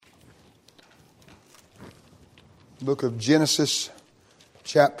Book of Genesis,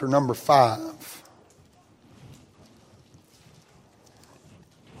 chapter number 5.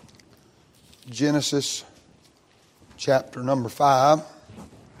 Genesis, chapter number 5.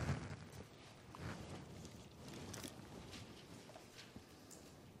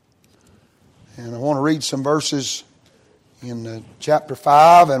 And I want to read some verses in chapter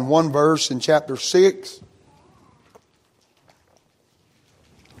 5 and one verse in chapter 6.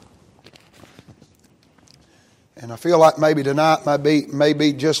 And I feel like maybe tonight may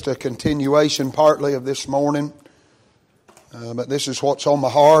be just a continuation partly of this morning. But this is what's on my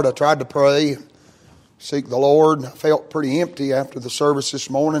heart. I tried to pray, seek the Lord. I felt pretty empty after the service this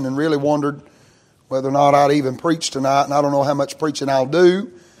morning and really wondered whether or not I'd even preach tonight. And I don't know how much preaching I'll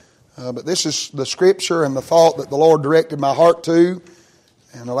do. But this is the scripture and the thought that the Lord directed my heart to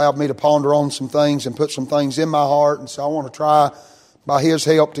and allowed me to ponder on some things and put some things in my heart. And so I want to try by His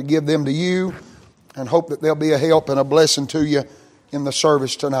help to give them to you and hope that they'll be a help and a blessing to you in the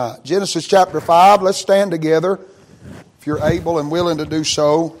service tonight. Genesis chapter 5, let's stand together if you're able and willing to do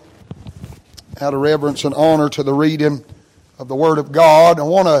so out of reverence and honor to the reading of the Word of God. I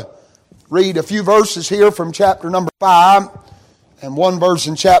want to read a few verses here from chapter number 5 and one verse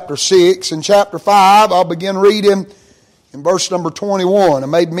in chapter 6. In chapter 5, I'll begin reading in verse number 21. I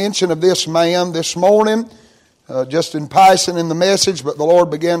made mention of this man this morning, just in passing in the message, but the Lord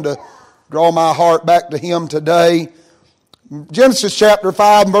began to draw my heart back to Him today. Genesis chapter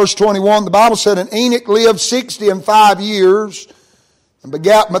 5 and verse 21, the Bible said, And Enoch lived 65 years and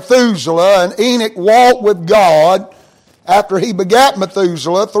begat Methuselah. And Enoch walked with God after he begat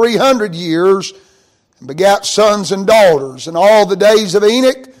Methuselah 300 years and begat sons and daughters. And all the days of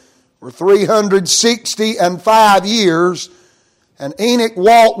Enoch were 365 years. And Enoch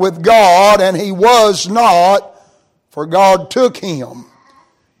walked with God, and he was not, for God took him.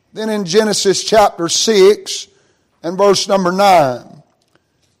 Then in Genesis chapter 6 and verse number 9,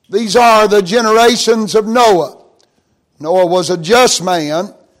 these are the generations of Noah. Noah was a just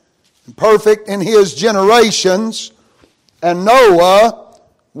man, perfect in his generations, and Noah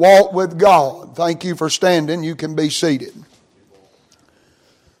walked with God. Thank you for standing. You can be seated.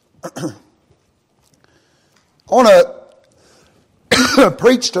 I want to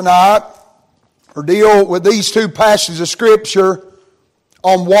preach tonight or deal with these two passages of Scripture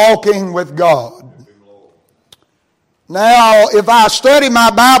on walking with God. Now, if I study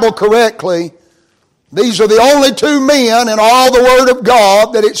my Bible correctly, these are the only two men in all the Word of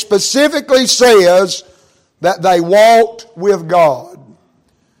God that it specifically says that they walked with God.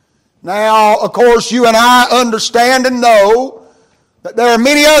 Now, of course, you and I understand and know that there are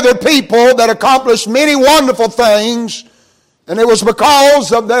many other people that accomplished many wonderful things, and it was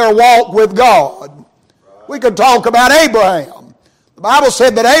because of their walk with God. We could talk about Abraham. The Bible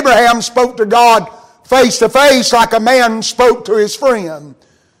said that Abraham spoke to God face to face like a man spoke to his friend.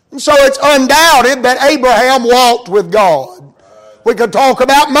 And so it's undoubted that Abraham walked with God. We could talk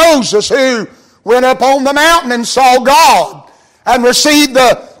about Moses, who went up on the mountain and saw God and received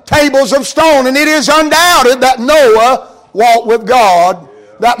the tables of stone. And it is undoubted that Noah walked with God,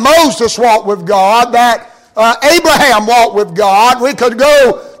 that Moses walked with God, that Abraham walked with God. We could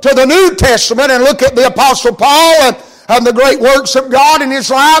go to the New Testament and look at the Apostle Paul and the great works of God in his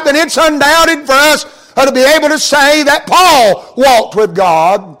life, and it's undoubted for us to be able to say that Paul walked with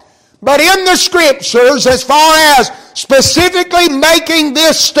God. But in the Scriptures, as far as specifically making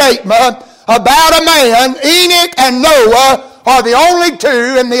this statement about a man, Enoch and Noah are the only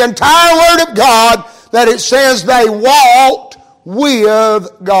two in the entire Word of God that it says they walked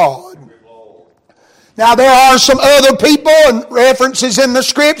with God. Now there are some other people and references in the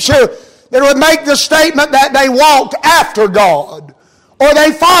Scripture that would make the statement that they walked after God or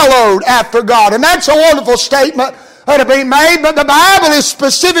they followed after God. And that's a wonderful statement to be made, but the Bible is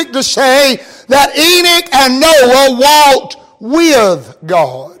specific to say that Enoch and Noah walked with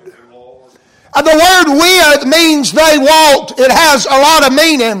God. And the word with means they walked. It has a lot of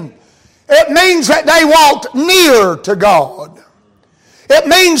meaning. It means that they walked near to God. It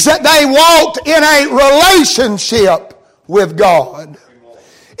means that they walked in a relationship with God.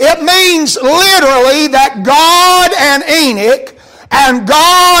 It means literally that God and Enoch and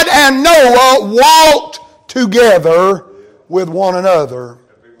God and Noah walked together with one another.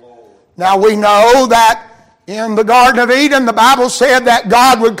 Now we know that in the Garden of Eden, the Bible said that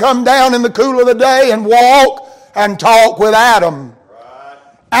God would come down in the cool of the day and walk and talk with Adam.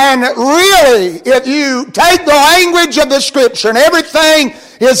 And really, if you take the language of the Scripture, and everything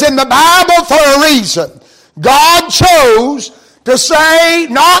is in the Bible for a reason, God chose to say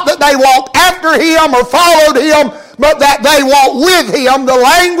not that they walked after Him or followed Him, but that they walk with Him. The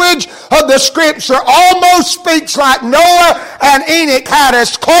language of the Scripture almost speaks like Noah and Enoch had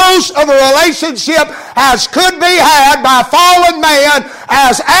as close of a relationship as could be had by fallen man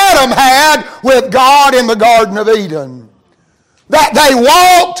as Adam had with God in the Garden of Eden. That they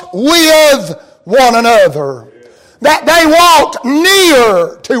walked with one another. That they walked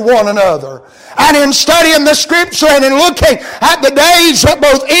near to one another. And in studying the Scripture and in looking at the days that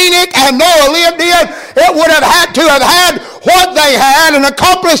both Enoch and Noah lived in, it would have had to have had what they had and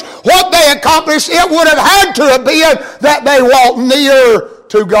accomplished what they accomplished. It would have had to have been that they walked near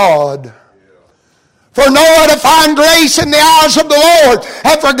to God. For Noah to find grace in the eyes of the Lord,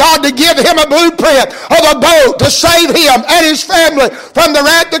 and for God to give him a blueprint of a boat to save him and his family from the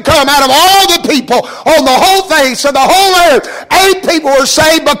wrath to come. Out of all the people on the whole face of the whole earth, 8 people were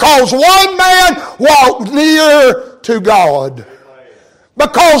saved because one man walked near to God.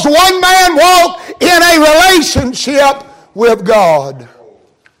 Because one man walked in a relationship with God.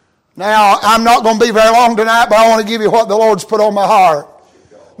 Now, I'm not going to be very long tonight, but I want to give you what the Lord's put on my heart.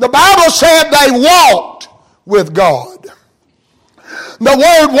 The Bible said they walked with God. The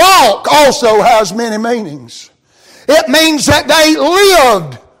word walk also has many meanings. It means that they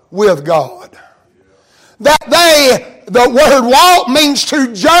lived with God. The word walk means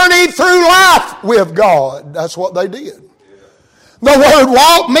to journey through life with God. That's what they did. The word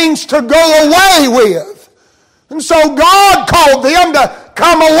walk means to go away with. And so God called them to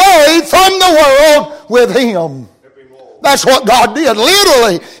come away from the world with Him. That's what God did,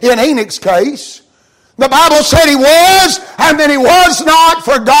 literally, in Enoch's case. The Bible said he was, and then he was not,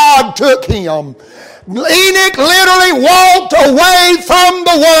 for God took him. Enoch literally walked away from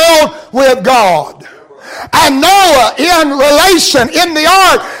the world with God. And Noah, in relation, in the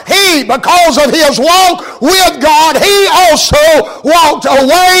ark, he, because of his walk with God, he also walked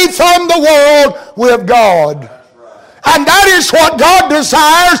away from the world with God. And that is what God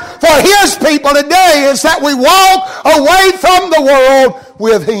desires for His people today, is that we walk away from the world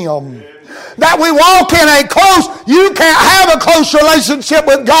with Him. That we walk in you can't have a close relationship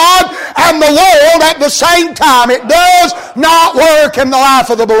with God and the world at the same time. It does not work in the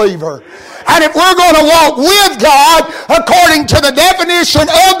life of the believer. And if we're going to walk with God according to the definition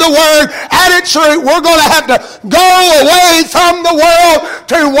of the Word at its root, we're going to have to go away from the world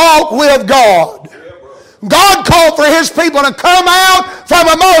to walk with God. God called for His people to come out from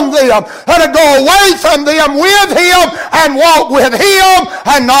among them and to go away from them with Him and walk with Him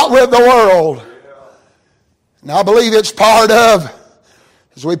and not with the world. And I believe it's part of,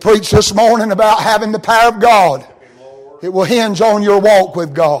 as we preached this morning about having the power of God, it will hinge on your walk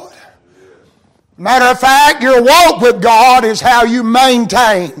with God. Matter of fact, your walk with God is how you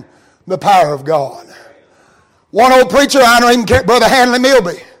maintain the power of God. One old preacher, I don't even care, Brother Hanley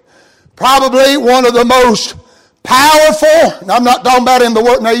Milby, probably one of the most powerful, and I'm not talking about in the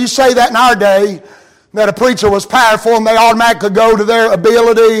world, now you say that in our day, that a preacher was powerful and they automatically go to their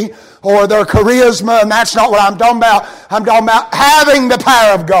ability or their charisma, and that's not what I'm talking about. I'm talking about having the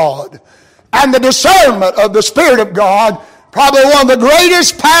power of God and the discernment of the Spirit of God. Probably one of the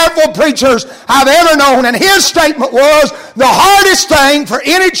greatest powerful preachers I've ever known, and his statement was, the hardest thing for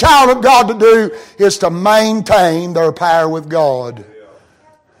any child of God to do is to maintain their power with God.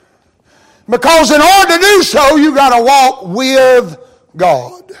 Because in order to do so, you've got to walk with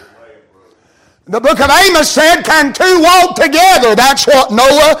God. The book of Amos said, can 2 walk together? That's what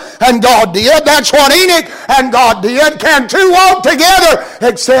Noah and God did. That's what Enoch and God did. Can 2 walk together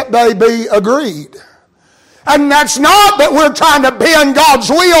except they be agreed? And that's not that we're trying to bend God's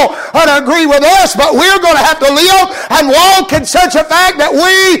will and agree with us, but we're going to have to live and walk in such a fact that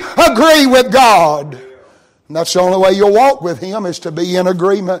we agree with God. And that's the only way you'll walk with Him, is to be in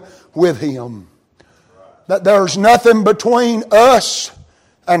agreement with Him. That there's nothing between us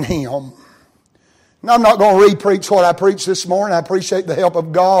and Him. Now, I'm not going to re-preach what I preached this morning. I appreciate the help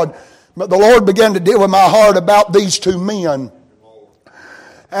of God. But the Lord began to deal with my heart about these 2 men.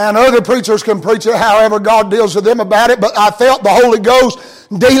 And other preachers can preach it however God deals with them about it. But I felt the Holy Ghost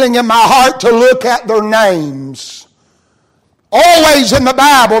dealing in my heart to look at their names. Always in the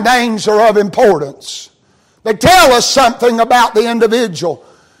Bible, names are of importance. They tell us something about the individual.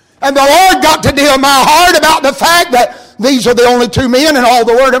 And the Lord got to deal in my heart about the fact that these are the only 2 men in all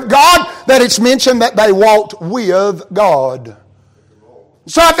the Word of God that it's mentioned that they walked with God.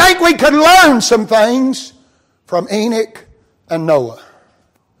 So I think we can learn some things from Enoch and Noah.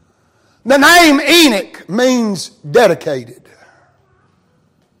 The name Enoch means dedicated.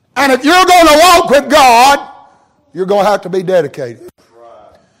 And if you're going to walk with God, you're going to have to be dedicated.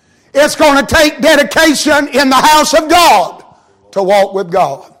 It's going to take dedication in the house of God to walk with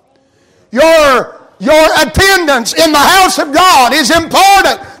God. Your Your attendance in the house of God is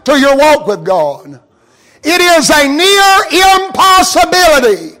important to your walk with God. It is a near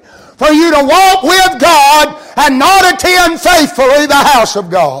impossibility for you to walk with God and not attend faithfully the house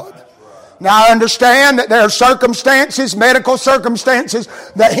of God. Now I understand that there are circumstances, medical circumstances,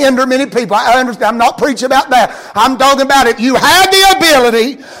 that hinder many people. I understand. I'm not preaching about that. I'm talking about if you have the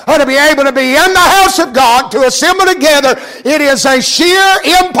ability to be able to be in the house of God, to assemble together, it is a sheer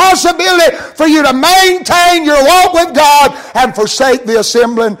impossibility for you to maintain your walk with God and forsake the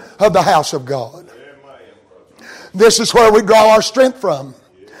assembling of the house of God. This is where we draw our strength from.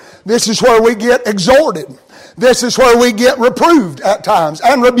 This is where we get exhorted. This is where we get reproved at times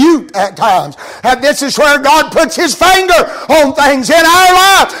and rebuked at times. And this is where God puts His finger on things in our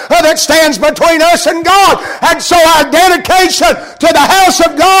life that stands between us and God. And so our dedication to the house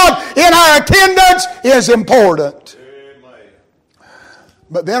of God in our attendance is important.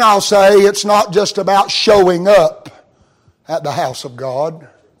 But then I'll say it's not just about showing up at the house of God,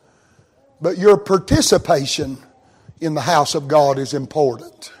 but your participation in the house of God is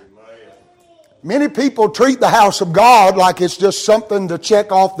important. Many people treat the house of God like it's just something to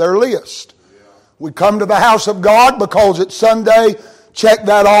check off their list. We come to the house of God because it's Sunday, check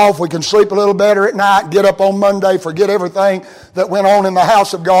that off. We can sleep a little better at night, get up on Monday, forget everything that went on in the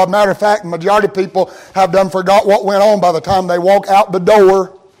house of God. Matter of fact, the majority of people have done forgot what went on by the time they walk out the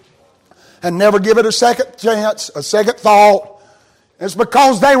door and never give it a second chance, a second thought. It's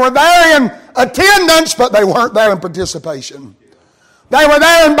because they were there in attendance, but they weren't there in participation. They were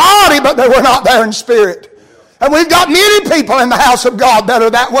there in body, but they were not there in spirit. And we've got many people in the house of God that are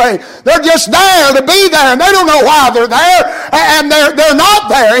that way. They're just there to be there, and they don't know why they're there, and they're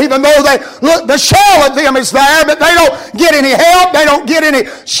not there, even though they look, the shell of them is there, but they don't get any help, they don't get any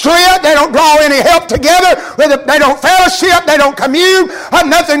strength, they don't draw any help together, they don't fellowship, they don't commune, and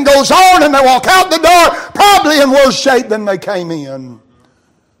nothing goes on, and they walk out the door probably in worse shape than they came in.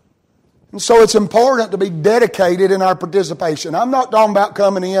 And so it's important to be dedicated in our participation. I'm not talking about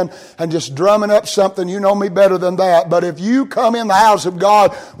coming in and just drumming up something. You know me better than that. But if you come in the house of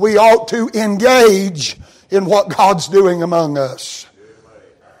God, we ought to engage in what God's doing among us.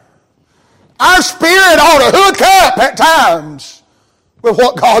 Our spirit ought to hook up at times with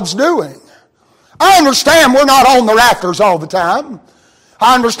what God's doing. I understand we're not on the rafters all the time.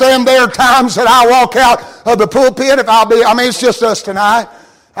 I understand there are times that I walk out of the pulpit it's just us tonight.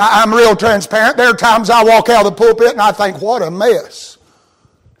 I'm real transparent. There are times I walk out of the pulpit and I think, what a mess.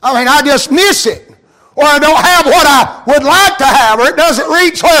 I just miss it. Or I don't have what I would like to have, or it doesn't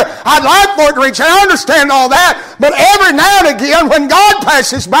reach where I'd like for it to reach. And I understand all that. But every now and again, when God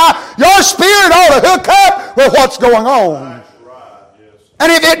passes by, your spirit ought to hook up with what's going on.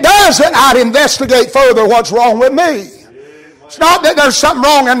 And if it doesn't, I'd investigate further what's wrong with me. It's not that there's something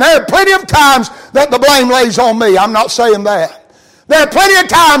wrong, and there are plenty of times that the blame lays on me. I'm not saying that. There are plenty of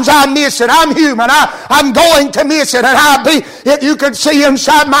times I miss it. I'm human. I'm going to miss it. And if you could see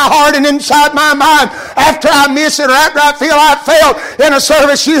inside my heart and inside my mind, after I miss it or after I feel I failed in a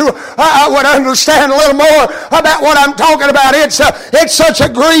service, you would understand a little more about what I'm talking about. It's such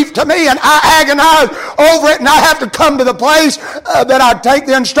a grief to me, and I agonize over it, and I have to come to the place that I take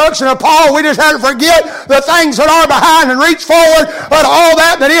the instruction of Paul. We just have to forget the things that are behind and reach forward, but all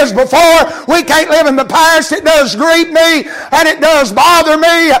that is before. We can't live in the past. It does grieve me, and it does bother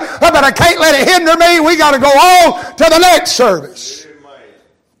me, but I can't let it hinder me. We got to go on to the next service.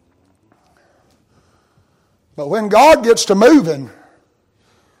 But when God gets to moving,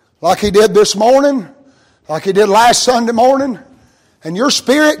 like He did this morning, like He did last Sunday morning, and your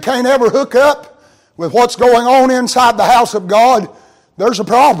spirit can't ever hook up with what's going on inside the house of God, there's a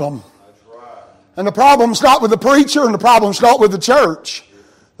problem. And the problem's not with the preacher, and the problem's not with the church.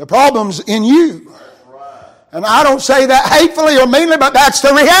 The problem's in you. And I don't say that hatefully or meanly, but that's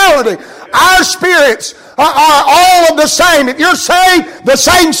the reality. Our spirits are all of the same. If you're saved, the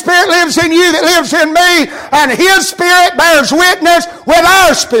same Spirit lives in you that lives in me, and His Spirit bears witness with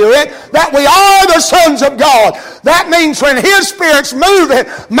our spirit that we are the sons of God. That means when His Spirit's moving,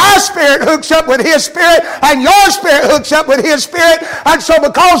 my spirit hooks up with His Spirit, and your spirit hooks up with His Spirit. And so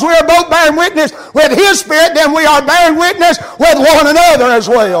because we are both bearing witness with His Spirit, then we are bearing witness with one another as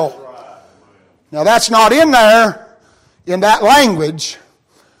well. Now that's not in there in that language.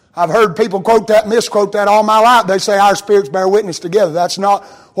 I've heard people misquote that all my life. They say our spirits bear witness together. That's not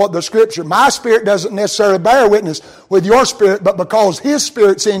what the Scripture. My spirit doesn't necessarily bear witness with your spirit, but because His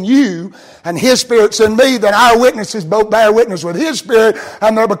Spirit's in you and His Spirit's in me, then our witnesses both bear witness with His Spirit,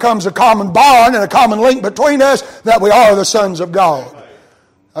 and there becomes a common bond and a common link between us that we are the sons of God.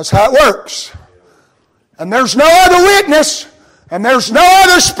 That's how it works. And there's no other witness, and there's no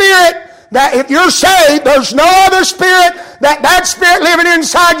other spirit that if you're saved, there's no other spirit that spirit living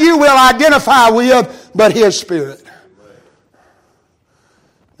inside you will identify with but His Spirit.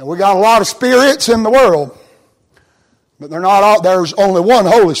 And we got a lot of spirits in the world, but they're not all. There's only one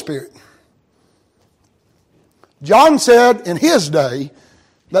Holy Spirit. John said in his day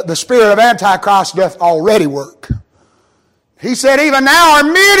that the spirit of Antichrist doth already work. He said, even now are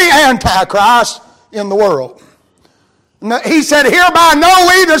many Antichrists in the world. He said, hereby know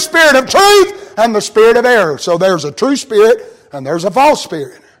we the spirit of truth and the spirit of error. So there's a true spirit and there's a false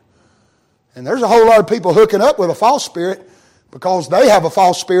spirit. And there's a whole lot of people hooking up with a false spirit because they have a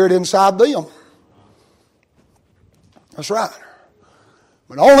false spirit inside them. That's right.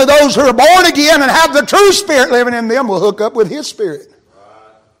 But only those who are born again and have the true spirit living in them will hook up with His Spirit.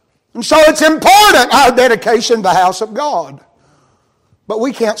 And so it's important, our dedication to the house of God. But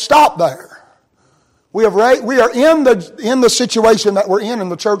we can't stop there. We are in the situation that we're in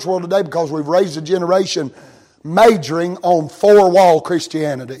the church world today because we've raised a generation majoring on four-wall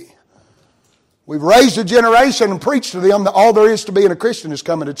Christianity. We've raised a generation and preached to them that all there is to being a Christian is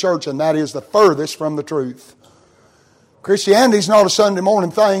coming to church, and that is the furthest from the truth. Christianity is not a Sunday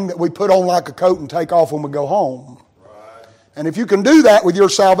morning thing that we put on like a coat and take off when we go home. Right. And if you can do that with your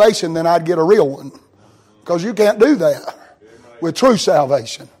salvation, then I'd get a real one. Because you can't do that with true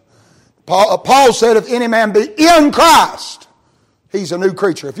salvation. Paul said, if any man be in Christ, he's a new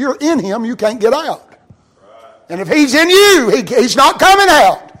creature. If you're in Him, you can't get out. Right. And if He's in you, He's not coming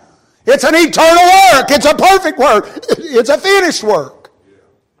out. It's an eternal work. It's a perfect work. It's a finished work.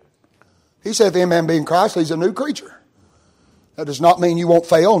 He said, if any man be in Christ, he's a new creature. That does not mean you won't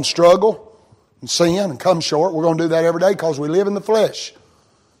fail and struggle and sin and come short. We're going to do that every day because we live in the flesh.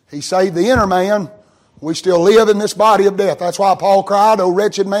 He saved the inner man. We still live in this body of death. That's why Paul cried, O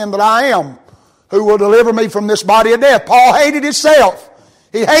wretched man that I am, who will deliver me from this body of death? Paul hated himself.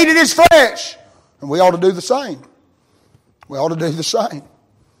 He hated his flesh. And we ought to do the same. We ought to do the same.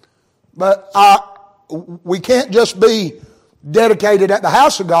 But we can't just be dedicated at the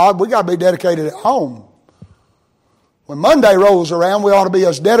house of God. We got to be dedicated at home. When Monday rolls around, we ought to be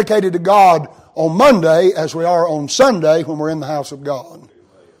as dedicated to God on Monday as we are on Sunday when we're in the house of God.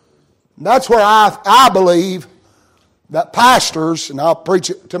 And that's where I believe that pastors, and I'll preach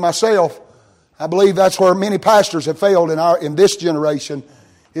it to myself, I believe that's where many pastors have failed in this generation,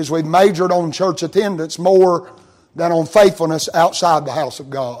 is we've majored on church attendance more than on faithfulness outside the house of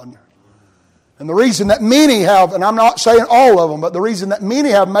God. And the reason that many have, and I'm not saying all of them, but the reason that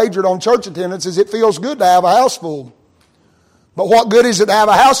many have majored on church attendance is it feels good to have a house full. But what good is it to have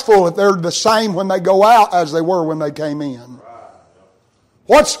a house full if they're the same when they go out as they were when they came in?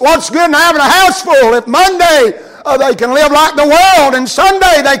 What's good in having a house full if Monday they can live like the world and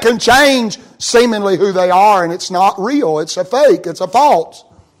Sunday they can change seemingly who they are and it's not real, it's a fake, it's a false,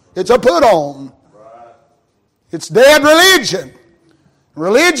 it's a put on. It's dead religion.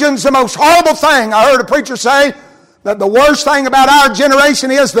 Religion's the most horrible thing. I heard a preacher say that the worst thing about our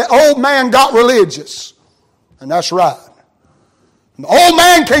generation is the old man got religious. And that's right. The old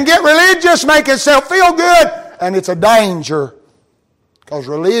man can get religious, make himself feel good, and it's a danger because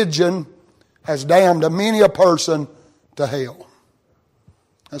religion has damned many a person to hell.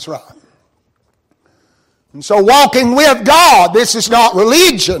 That's right. And so walking with God, this is not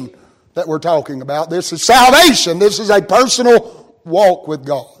religion that we're talking about. This is salvation. This is a personal walk with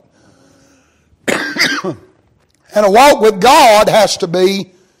God. And a walk with God has to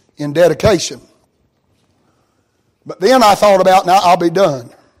be in dedication. But then I thought about, now I'll be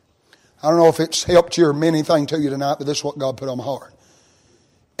done. I don't know if it's helped you or meant anything to you tonight, but this is what God put on my heart.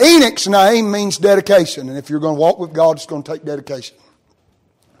 Enoch's name means dedication. And if you're going to walk with God, it's going to take dedication.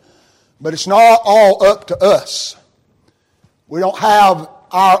 But it's not all up to us. We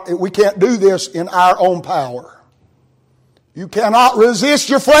can't do this in our own power. You cannot resist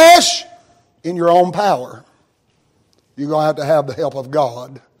your flesh in your own power. You're going to have the help of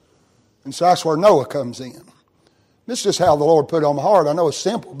God. And so that's where Noah comes in. This is just how the Lord put it on my heart. I know it's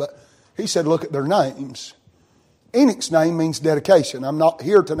simple, but He said, look at their names. Enoch's name means dedication. I'm not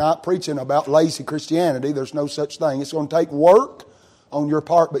here tonight preaching about lazy Christianity. There's no such thing. It's going to take work on your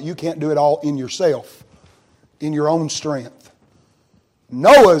part, but you can't do it all in yourself, in your own strength.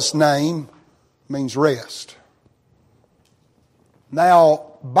 Noah's name means rest.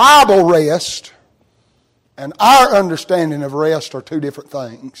 Now, Bible rest and our understanding of rest are two different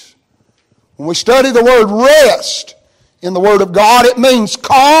things. When we study the word rest in the Word of God, it means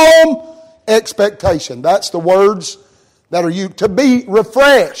calm expectation. That's the words that are used. To be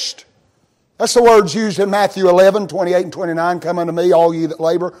refreshed. That's the words used in Matthew 11, 28 and 29. Come unto me, all ye that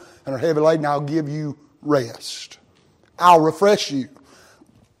labor and are heavy laden, I'll give you rest. I'll refresh you.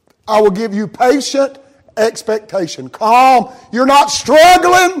 I will give you patient expectation. Calm. You're not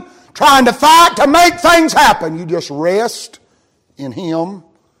struggling, trying to fight to make things happen. You just rest in Him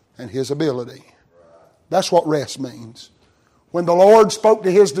and His ability. That's what rest means. When the Lord spoke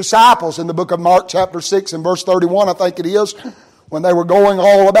to His disciples in the book of Mark chapter 6 and verse 31, I think it is, when they were going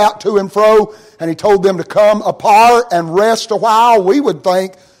all about to and fro, and He told them to come apart and rest a while, we would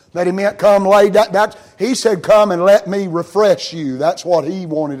think that He meant come lay down. He said, come and let me refresh you. That's what He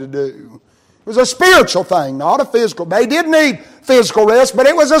wanted to do. It was a spiritual thing, not a physical. They did need physical rest, but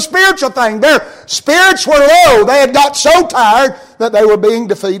it was a spiritual thing. Their spirits were low. They had got so tired that they were being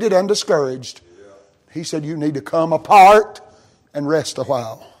defeated and discouraged. He said, you need to come apart and rest a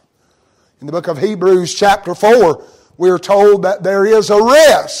while. In the book of Hebrews chapter 4, we are told that there is a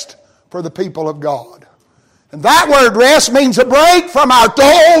rest for the people of God. And that word rest means a break from our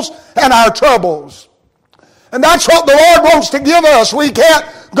toils and our troubles. And that's what the Lord wants to give us. We can't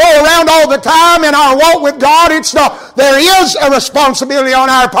go around all the time in our walk with God. There is a responsibility on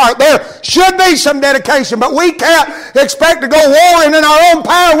our part. There should be some dedication, but we can't expect to go warring in our own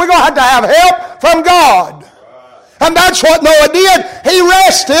power. We're going to have help from God. And that's what Noah did. He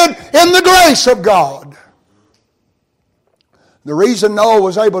rested in the grace of God. The reason Noah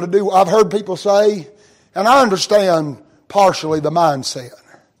was able to do, I've heard people say, and I understand partially the mindset.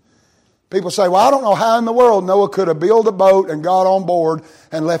 People say, well, I don't know how in the world Noah could have built a boat and got on board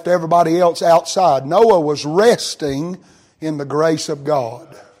and left everybody else outside. Noah was resting in the grace of God.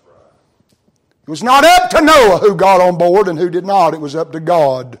 It was not up to Noah who got on board and who did not. It was up to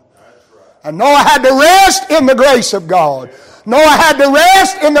God. And Noah had to rest in the grace of God. Noah had to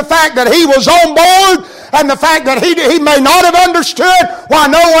rest in the fact that he was on board and the fact that he may not have understood why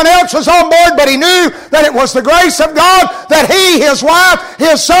no one else was on board, but he knew that it was the grace of God that he, his wife,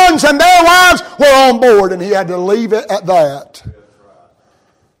 his sons, and their wives were on board, and he had to leave it at that.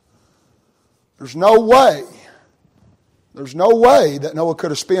 There's no way that Noah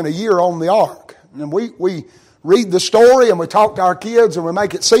could have spent a year on the ark. And we read the story and we talk to our kids and we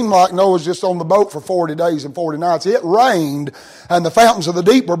make it seem like Noah was just on the boat for 40 days and 40 nights. It rained and the fountains of the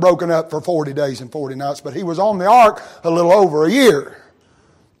deep were broken up for 40 days and 40 nights. But he was on the ark a little over a year,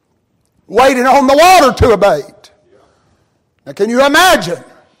 waiting on the water to abate. Now can you imagine?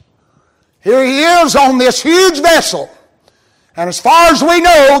 Here he is on this huge vessel. And as far as we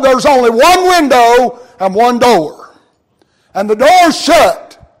know, there's only one window and one door. And the door's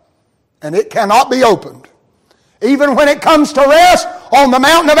shut. And it cannot be opened. Even when it comes to rest on the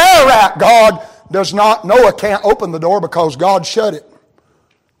mountain of Ararat, Noah can't open the door because God shut it.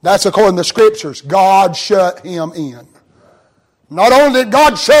 That's according to the Scriptures. God shut him in. Not only did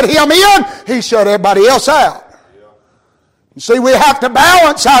God shut him in, He shut everybody else out. You see, we have to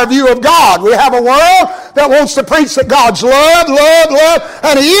balance our view of God. We have a world that wants to preach that God's love,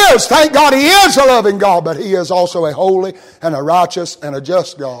 and He is. Thank God He is a loving God, but He is also a holy and a righteous and a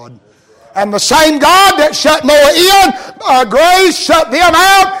just God. And the same God that shut Noah in, grace, shut them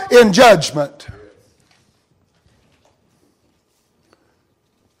out in judgment.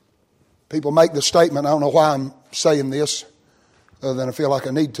 People make the statement, I don't know why I'm saying this, other than I feel like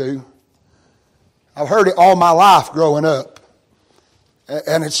I need to. I've heard it all my life growing up.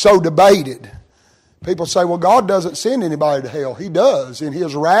 And it's so debated. People say, well, God doesn't send anybody to hell. He does in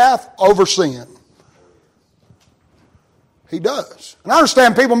His wrath over sin. He does. And I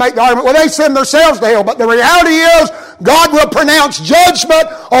understand people make the argument, well, they send themselves to hell. But the reality is, God will pronounce judgment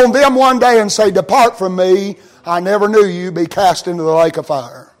on them one day and say, depart from me, I never knew you, be cast into the lake of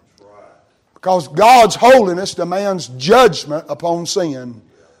fire. Because God's holiness demands judgment upon sin.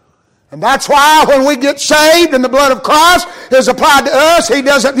 And that's why when we get saved and the blood of Christ is applied to us, He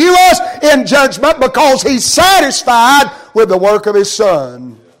doesn't view us in judgment because He's satisfied with the work of His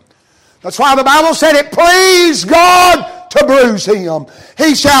Son. That's why the Bible said it pleased God to bruise him.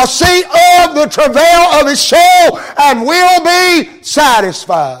 He shall see of the travail of his soul and will be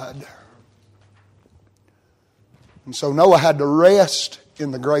satisfied. And so Noah had to rest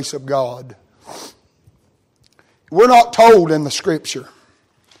in the grace of God. We're not told in the Scripture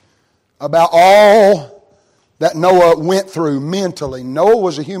about all that Noah went through mentally. Noah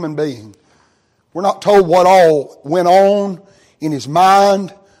was a human being. We're not told what all went on in his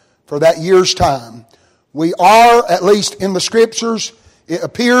mind for that year's time. We are, at least in the Scriptures, it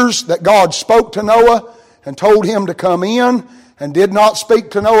appears that God spoke to Noah and told him to come in and did not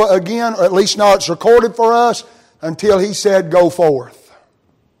speak to Noah again, or at least not it's recorded for us, until He said, go forth.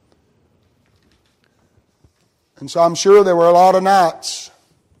 And so I'm sure there were a lot of nights,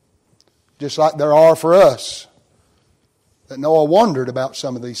 just like there are for us, that Noah wondered about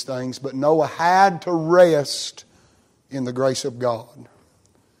some of these things, but Noah had to rest in the grace of God.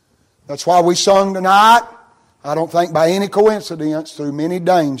 That's why we sung tonight, I don't think by any coincidence, through many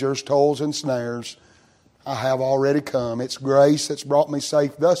dangers, toils, and snares, I have already come. It's grace that's brought me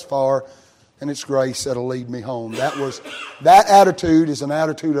safe thus far, and it's grace that'll lead me home. That attitude is an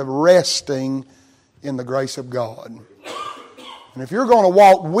attitude of resting in the grace of God. And if you're going to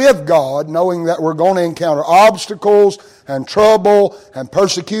walk with God, knowing that we're going to encounter obstacles and trouble and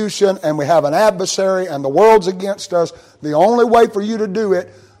persecution, and we have an adversary and the world's against us, the only way for you to do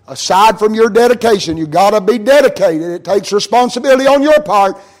it, aside from your dedication, you've got to be dedicated. It takes responsibility on your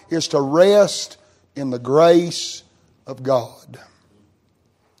part, is to rest in the grace of God.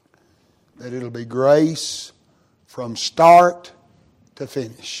 That it'll be grace from start to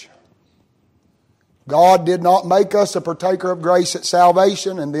finish. God did not make us a partaker of grace at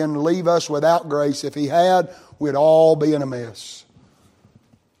salvation and then leave us without grace. If He had, we'd all be in a mess.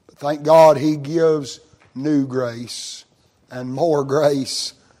 But thank God He gives new grace and more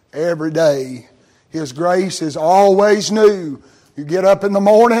grace every day. His grace is always new. You get up in the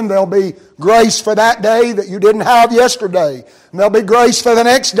morning, there'll be grace for that day that you didn't have yesterday. And there'll be grace for the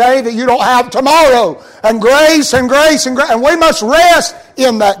next day that you don't have tomorrow. And grace and grace and grace. And we must rest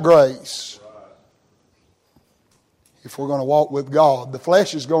in that grace. If we're going to walk with God. The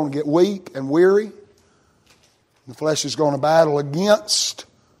flesh is going to get weak and weary. The flesh is going to battle against.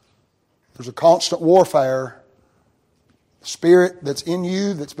 There's a constant warfare. The spirit that's in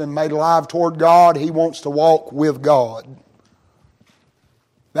you, that's been made alive toward God, he wants to walk with God.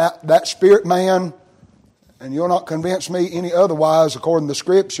 That spirit man, and you'll not convince me any otherwise according to the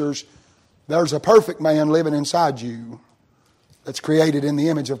Scriptures, there's a perfect man living inside you that's created in the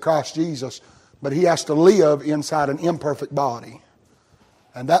image of Christ Jesus. But he has to live inside an imperfect body.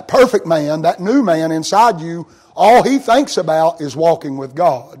 And that perfect man, that new man inside you, all he thinks about is walking with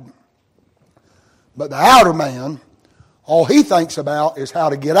God. But the outer man, all he thinks about is how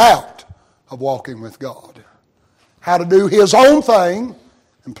to get out of walking with God. How to do his own thing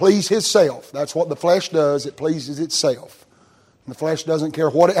and please himself. That's what the flesh does. It pleases itself. And the flesh doesn't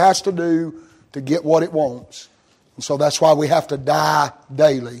care what it has to do to get what it wants. And so that's why we have to die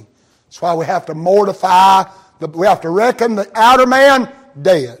daily. That's why we have to mortify, we have to reckon the outer man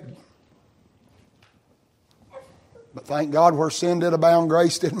dead. But thank God where sin did abound,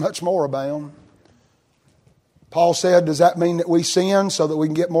 grace did much more abound. Paul said, does that mean that we sin so that we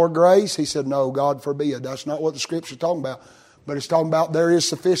can get more grace? He said, no, God forbid. That's not what the Scripture is talking about. But it's talking about there is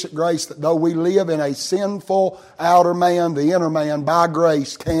sufficient grace that though we live in a sinful outer man, the inner man, by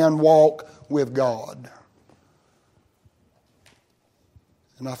grace, can walk with God.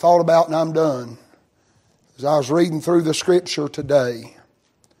 And I thought about, and I'm done, as I was reading through the Scripture today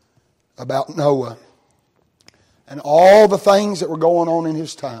about Noah and all the things that were going on in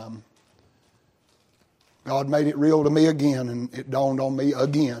his time. God made it real to me again, and it dawned on me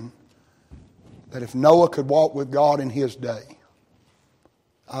again that if Noah could walk with God in his day,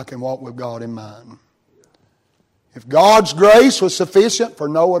 I can walk with God in mine. If God's grace was sufficient for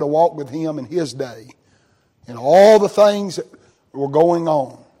Noah to walk with Him in his day, in all the things that were going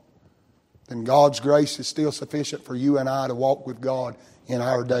on, then God's grace is still sufficient for you and I to walk with God in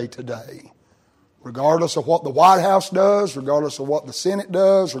our day today. Regardless of what the White House does, regardless of what the Senate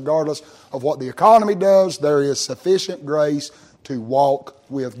does, regardless of what the economy does, there is sufficient grace to walk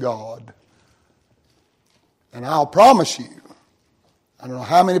with God. And I'll promise you, I don't know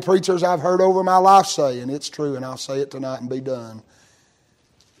how many preachers I've heard over my life say, and it's true, and I'll say it tonight and be done.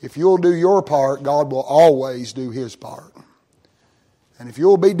 If you'll do your part, God will always do His part. And if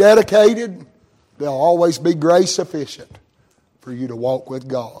you'll be dedicated, there'll always be grace sufficient for you to walk with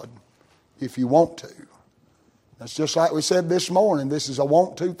God if you want to. That's just like we said this morning. This is a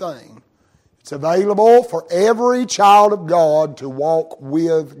want-to thing. It's available for every child of God to walk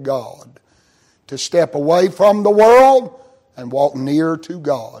with God, to step away from the world and walk near to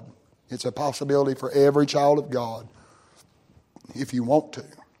God. It's a possibility for every child of God if you want to.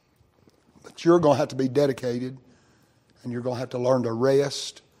 But you're going to have to be dedicated, and you're going to have to learn to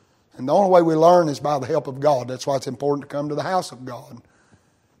rest. And the only way we learn is by the help of God. That's why it's important to come to the house of God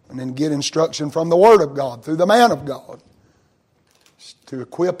and then get instruction from the Word of God through the man of God to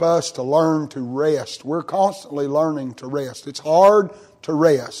equip us to learn to rest. We're constantly learning to rest. It's hard to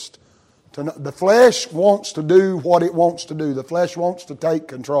rest. The flesh wants to do what it wants to do. The flesh wants to take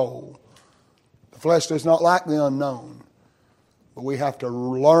control. The flesh does not like the unknown. But we have to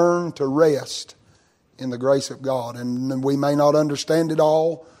learn to rest in the grace of God. And we may not understand it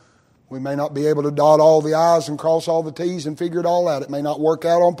all. We may not be able to dot all the I's and cross all the T's and figure it all out. It may not work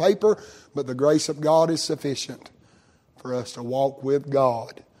out on paper, but the grace of God is sufficient for us to walk with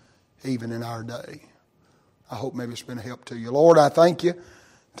God even in our day. I hope maybe it's been a help to you. Lord, I thank you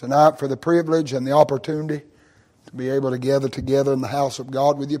tonight for the privilege and the opportunity to be able to gather together in the house of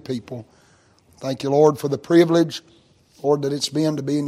God with your people. Thank you, Lord, for the privilege, Lord, that it's been to be in